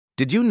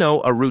Did you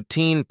know a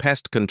routine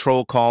pest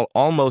control call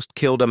almost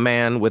killed a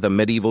man with a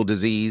medieval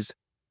disease?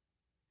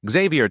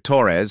 Xavier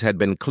Torres had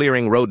been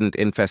clearing rodent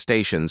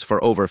infestations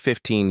for over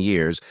 15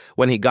 years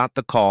when he got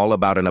the call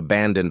about an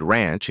abandoned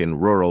ranch in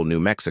rural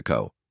New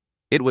Mexico.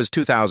 It was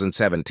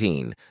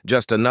 2017,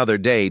 just another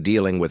day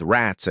dealing with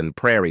rats and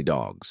prairie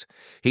dogs.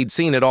 He'd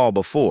seen it all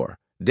before: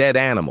 dead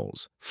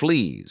animals,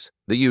 fleas,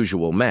 the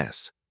usual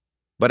mess.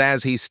 But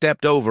as he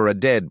stepped over a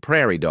dead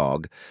prairie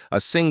dog,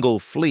 a single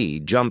flea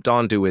jumped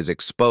onto his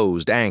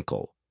exposed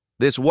ankle.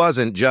 This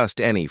wasn't just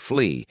any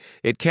flea.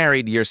 It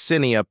carried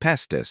Yersinia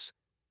pestis,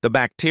 the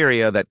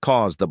bacteria that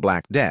caused the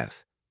Black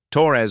Death.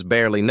 Torres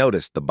barely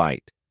noticed the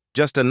bite,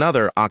 just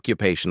another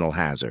occupational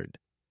hazard.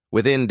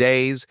 Within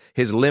days,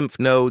 his lymph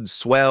nodes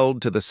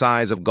swelled to the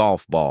size of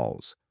golf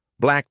balls.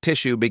 Black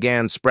tissue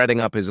began spreading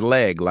up his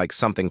leg like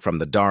something from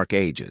the Dark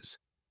Ages.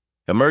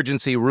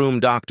 Emergency room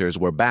doctors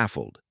were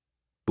baffled.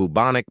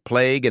 Bubonic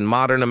plague in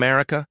modern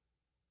America?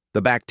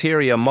 The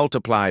bacteria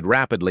multiplied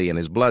rapidly in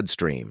his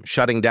bloodstream,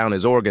 shutting down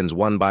his organs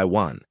one by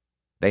one.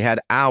 They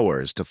had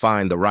hours to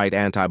find the right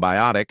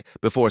antibiotic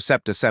before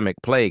septicemic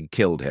plague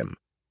killed him.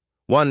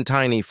 One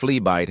tiny flea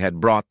bite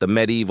had brought the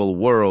medieval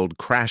world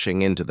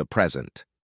crashing into the present.